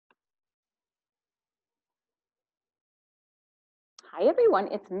Hi, everyone.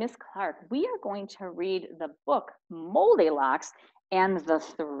 It's Miss Clark. We are going to read the book Moldylocks and the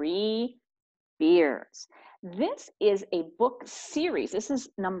Three Bears. This is a book series. This is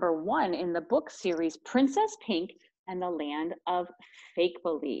number one in the book series, Princess Pink and the Land of Fake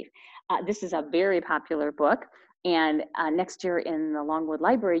Believe. This is a very popular book. And next year in the Longwood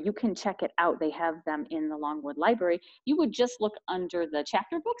Library, you can check it out. They have them in the Longwood Library. You would just look under the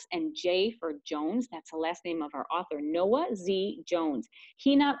chapter books and J for Jones. That's the last name of our author, Noah Z. Jones.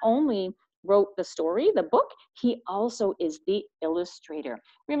 He not only wrote the story, the book, he also is the illustrator.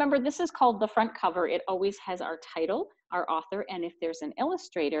 Remember, this is called the front cover. It always has our title, our author, and if there's an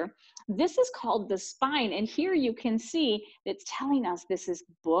illustrator, this is called the spine. And here you can see it's telling us this is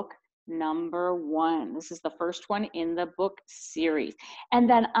book number one. This is the first one in the book series. And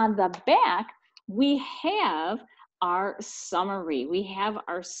then on the back, we have our summary.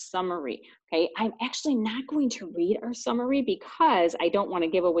 Okay, I'm actually not going to read our summary because I don't want to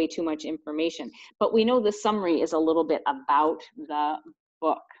give away too much information, but we know the summary is a little bit about the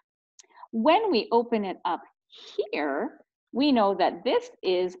book. When we open it up here, we know that this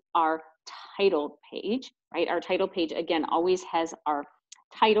is our title page, right? Our title page, again, always has our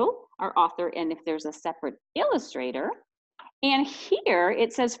title, our author, and if there's a separate illustrator. And here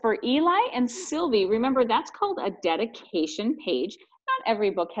it says for Eli and Sylvie, remember that's called a dedication page. Not every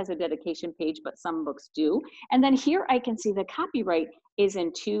book has a dedication page, but some books do. And then here I can see the copyright is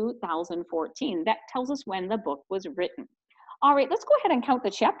in 2014. That tells us when the book was written. All right, let's go ahead and count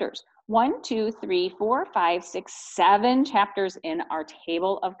the chapters. 1, 2, 3, 4, 5, 6, 7 chapters in our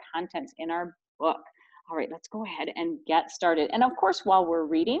table of contents in our book. All right, let's go ahead and get started. And of course, while we're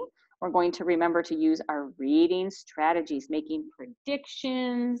reading, we're going to remember to use our reading strategies, making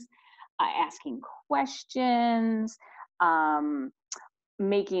predictions, asking questions,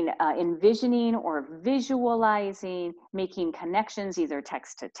 envisioning or visualizing, making connections, either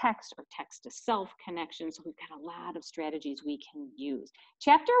text to text or text to self connections. So we've got a lot of strategies we can use.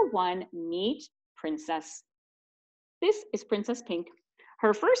 Chapter 1, Meet Princess. This is Princess Pink.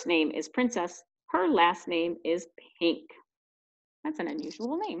 Her first name is Princess. Her last name is Pink. That's an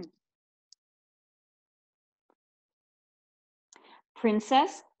unusual name.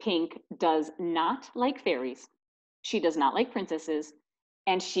 Princess Pink does not like fairies. She does not like princesses.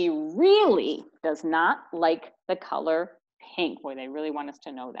 And she really does not like the color pink. Boy, they really want us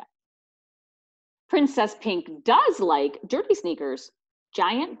to know that. Princess Pink does like dirty sneakers,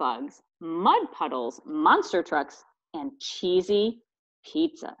 giant bugs, mud puddles, monster trucks, and cheesy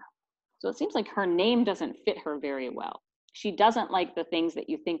pizza. So it seems like her name doesn't fit her very well. She doesn't like the things that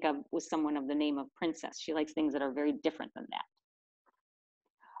you think of with someone of the name of Princess. She likes things that are very different than that.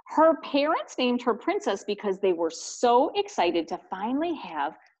 Her parents named her Princess because they were so excited to finally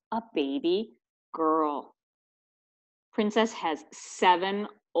have a baby girl. Princess has 7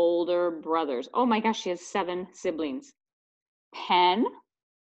 older brothers. Oh my gosh, she has 7 siblings. Penn,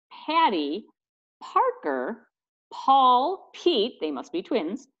 Patty, Parker, Paul, Pete, they must be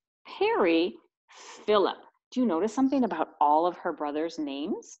twins, Perry, Philip. Do you notice something about all of her brothers'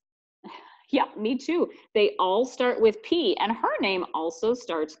 names? Yep, me too. They all start with P, and her name also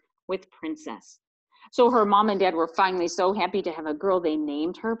starts with Princess. So her mom and dad were finally so happy to have a girl, they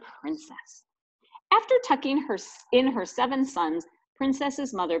named her Princess. After tucking in her 7 sons,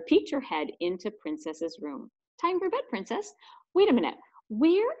 Princess's mother peeked her head into Princess's room. Time for bed, Princess. Wait a minute.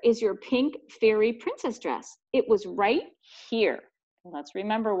 Where is your pink fairy princess dress? It was right here. Let's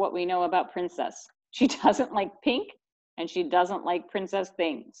remember what we know about Princess. She doesn't like pink, and she doesn't like princess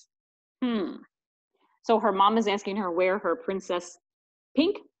things. So her mom is asking her where her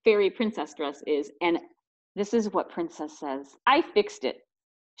pink fairy princess dress is, and this is what Princess says. I fixed it.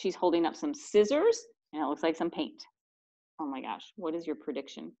 She's holding up some scissors, and it looks like some paint. Oh my gosh, what is your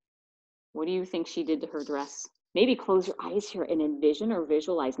prediction? What do you think she did to her dress? Maybe close your eyes here and envision or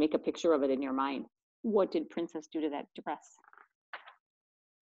visualize, make a picture of it in your mind. What did Princess do to that dress?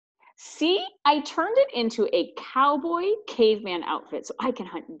 See, I turned it into a cowboy caveman outfit so I can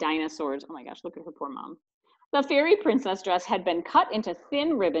hunt dinosaurs. Oh my gosh, look at her poor mom. The fairy princess dress had been cut into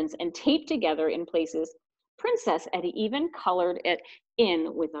thin ribbons and taped together in places. Princess had even colored it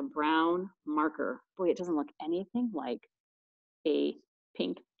in with a brown marker. Boy, it doesn't look anything like a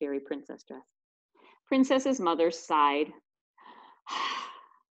pink fairy princess dress. Princess's mother sighed.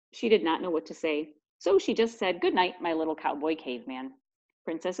 She did not know what to say, so she just said, "Good night, my little cowboy caveman."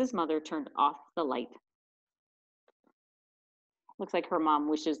 Princess's mother turned off the light. Looks like her mom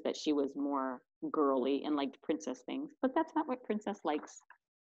wishes that she was more girly and liked princess things, but that's not what Princess likes.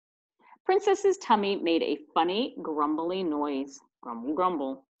 Princess's tummy made a funny, grumbly noise. Grumble,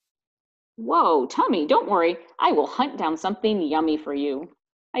 grumble. Whoa, tummy, don't worry. I will hunt down something yummy for you.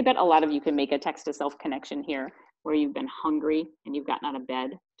 I bet a lot of you can make a text to self connection here where you've been hungry and you've gotten out of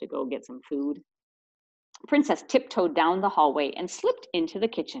bed to go get some food. Princess tiptoed down the hallway and slipped into the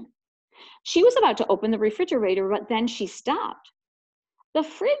kitchen. She was about to open the refrigerator, but then she stopped. The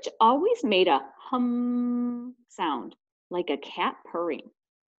fridge always made a hum sound, like a cat purring.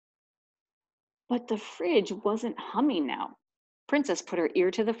 But the fridge wasn't humming now. Princess put her ear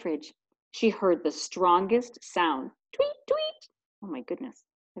to the fridge. She heard the strongest sound. Tweet, tweet. Oh my goodness.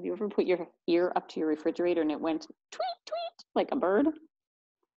 Have you ever put your ear up to your refrigerator and it went tweet, tweet, like a bird?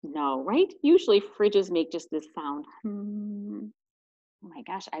 No, right? Usually fridges make just this sound. Hmm. Oh my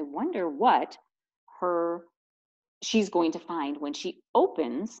gosh, I wonder what her she's going to find when she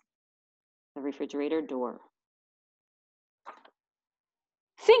opens the refrigerator door.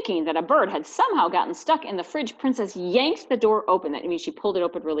 Thinking that a bird had somehow gotten stuck in the fridge, Princess yanked the door open. That means she pulled it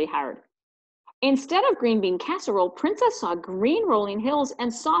open really hard. Instead of green bean casserole, Princess saw green rolling hills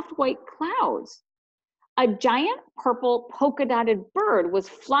and soft white clouds. A giant purple polka dotted bird was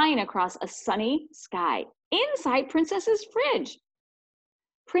flying across a sunny sky inside Princess's fridge.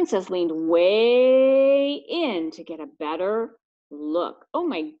 Princess leaned way in to get a better look. Oh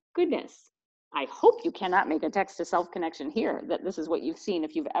my goodness. I hope you cannot make a text to self connection here, that this is what you've seen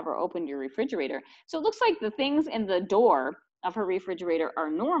if you've ever opened your refrigerator. So it looks like the things in the door of her refrigerator are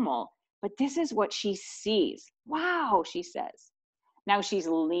normal, but this is what she sees. Wow, she says. Now she's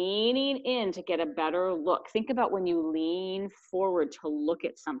leaning in to get a better look. Think about when you lean forward to look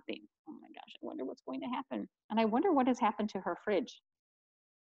at something. Oh my gosh, I wonder what's going to happen. And I wonder what has happened to her fridge.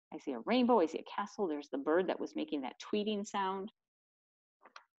 I see a rainbow, I see a castle, there's the bird that was making that tweeting sound.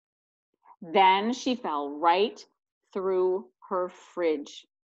 Then she fell right through her fridge.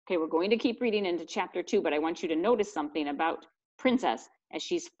 Okay, we're going to keep reading into chapter 2, but I want you to notice something about Princess as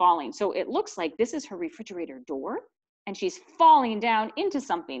she's falling. So it looks like this is her refrigerator door, and she's falling down into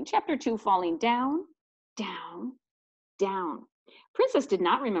something. Chapter 2, falling down, down, down. Princess did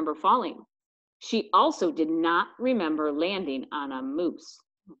not remember falling. She also did not remember landing on a moose.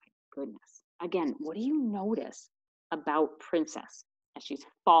 Oh my goodness. Again, what do you notice about Princess as she's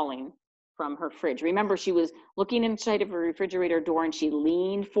falling from her fridge? Remember, she was looking inside of her refrigerator door and she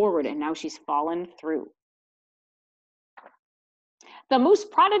leaned forward and now she's fallen through. The moose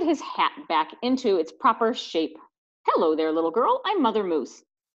prodded his hat back into its proper shape. Hello there, little girl. I'm Mother Moose.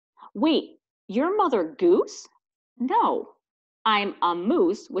 Wait, you're Mother Goose? No, I'm a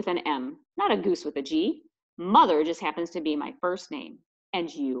moose with an M, not a goose with a G. Mother just happens to be my first name. And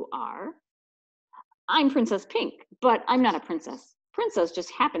you are? I'm Princess Pink, but I'm not a princess. Princess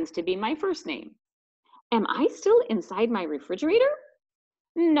just happens to be my first name. Am I still inside my refrigerator?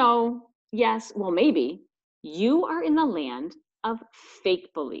 No, yes, well, maybe. You are in the land of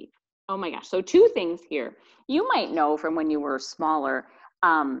fake believe. Oh my gosh. So, two things here. You might know from when you were smaller,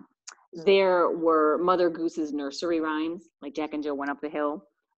 there were Mother Goose's nursery rhymes, like Jack and Jill went up the hill.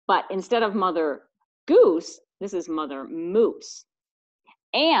 But instead of Mother Goose, this is Mother Moose.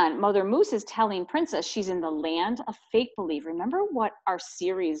 And Mother Moose is telling Princess she's in the land of fake believe. Remember what our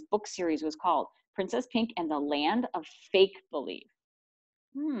book series was called? Princess Pink and the Land of Fake Believe.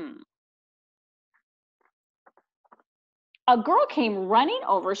 A girl came running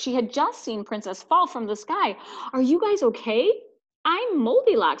over. She had just seen Princess fall from the sky. Are you guys okay? I'm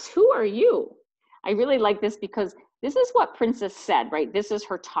Moldylocks. Who are you? I really like this because this is what Princess said, right? This is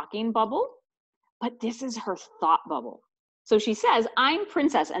her talking bubble, but this is her thought bubble. So she says, I'm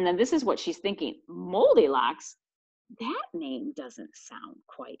Princess. And then this is what she's thinking. Moldylocks? That name doesn't sound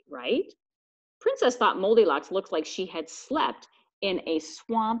quite right. Princess thought Moldylocks looked like she had slept in a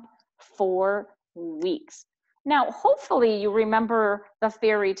swamp for weeks. Now, hopefully you remember the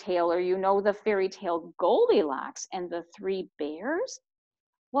fairy tale, or you know the fairy tale Goldilocks and the Three Bears.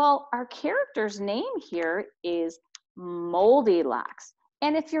 Well, our character's name here is Moldylocks.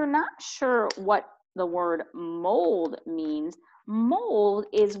 And if you're not sure what the word mold means, mold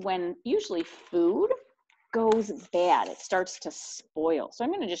is when usually food goes bad. It starts to spoil. So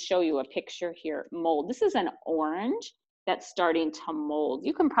I'm going to just show you a picture here. Mold. This is an orange that's starting to mold.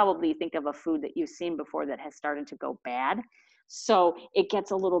 You can probably think of a food that you've seen before that has started to go bad. So it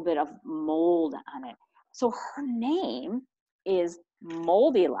gets a little bit of mold on it. So her name is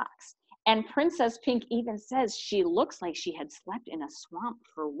Moldylocks. And Princess Pink even says she looks like she had slept in a swamp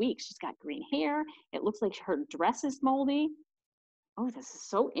for weeks. She's got green hair. It looks like her dress is moldy. Oh, this is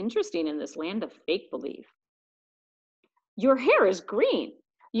so interesting in this land of fake believe. Your hair is green.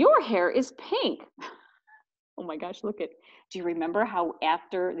 Your hair is pink. Oh my gosh, look at, do you remember how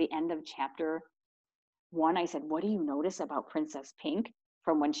after the end of chapter 1, I said, what do you notice about Princess Pink?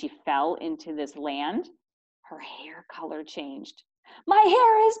 from when she fell into this land, her hair color changed. My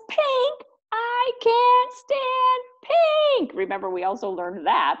hair is pink. I can't stand pink. Remember, we also learned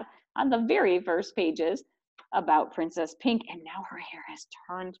that on the very first pages about Princess Pink, and now her hair has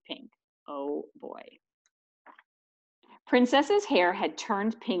turned pink. Oh boy. Princess's hair had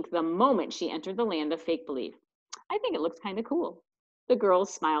turned pink the moment she entered the land of fake believe. I think it looks kind of cool. The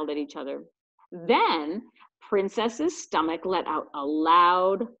girls smiled at each other. Then Princess's stomach let out a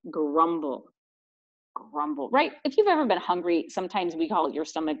loud grumble. Grumble, right? If you've ever been hungry, sometimes we call it your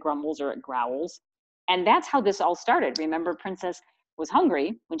stomach grumbles or it growls. And that's how this all started. Remember, Princess was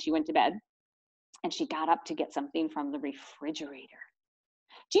hungry when she went to bed, and she got up to get something from the refrigerator.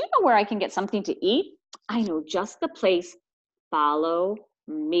 Do you know where I can get something to eat? I know just the place. Follow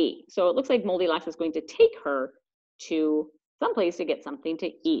me. So it looks like Moldylocks is going to take her to someplace to get something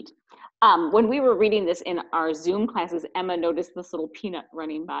to eat. When we were reading this in our Zoom classes, Emma noticed this little peanut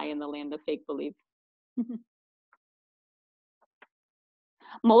running by in the land of fake believe.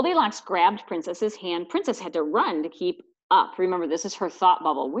 Moldylocks grabbed Princess's hand. Princess had to run to keep up. Remember, this is her thought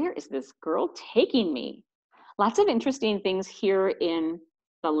bubble. Where is this girl taking me? Lots of interesting things here in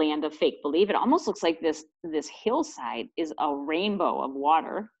the land of fake believe. It almost looks like this hillside is a rainbow of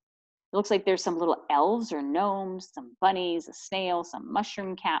water. It looks like there's some little elves or gnomes, some bunnies, a snail, some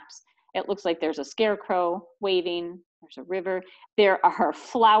mushroom caps. It looks like there's a scarecrow waving. There's a river. There are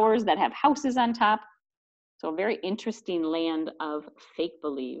flowers that have houses on top. So a very interesting land of fake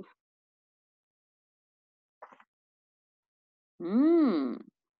believe.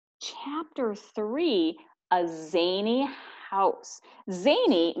 Chapter 3, a zany house.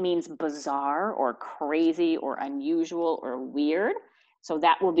 Zany means bizarre or crazy or unusual or weird. So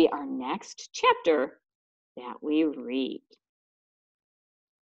that will be our next chapter that we read.